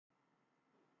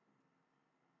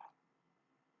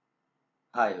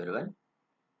Hi everyone,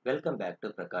 welcome back to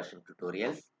PRAKASAM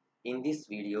tutorials. In this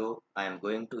video, I am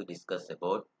going to discuss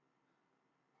about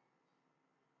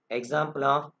example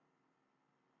of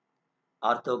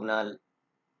orthogonal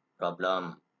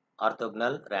problem,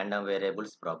 orthogonal random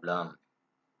variables problem.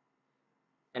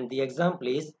 And the example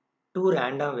is two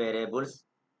random variables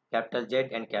capital Z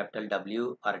and capital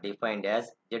W are defined as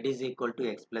Z is equal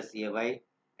to X plus AY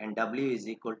and W is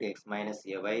equal to X minus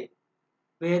AY,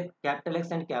 where capital X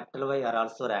and capital Y are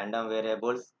also random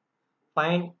variables.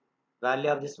 Find value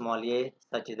of the small a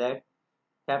such that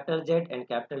capital Z and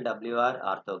capital W are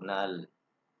orthogonal.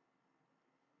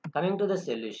 Coming to the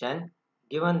solution,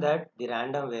 given that the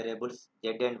random variables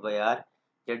Z and Y are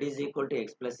Z is equal to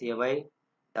X plus AY,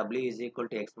 W is equal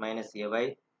to X minus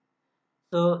AY.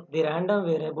 So the random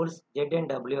variables Z and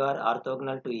W are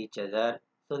orthogonal to each other.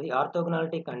 So the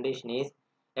orthogonality condition is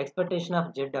expectation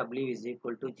of ZW is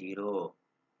equal to 0.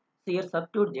 So here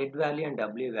substitute Z value and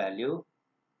W value,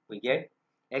 we get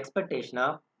expectation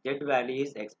of Z value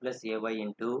is X plus AY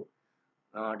into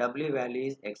W value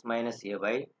is X minus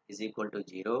AY is equal to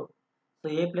 0.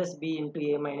 So A plus B into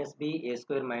A minus B, A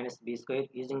square minus B square,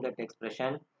 using that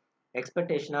expression,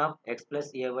 expectation of X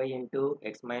plus AY into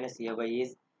X minus AY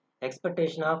is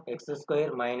expectation of X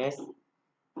square minus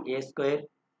A square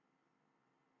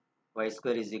Y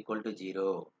square is equal to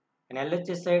 0. And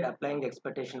LHS side, applying the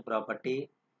expectation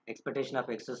property, expectation of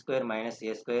X square minus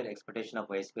A square, expectation of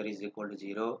Y square is equal to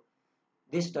 0.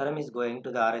 This term is going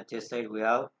to the RHS side. We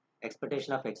have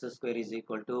expectation of X square is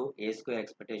equal to A square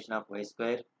expectation of Y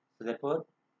square. So therefore,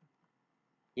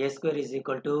 A square is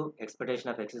equal to expectation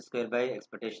of X square by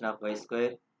expectation of Y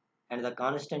square, and the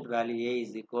constant value A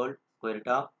is equal square root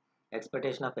of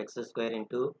expectation of X square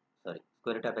into,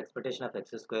 square root of expectation of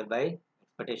X square by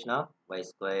expectation of Y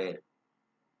square.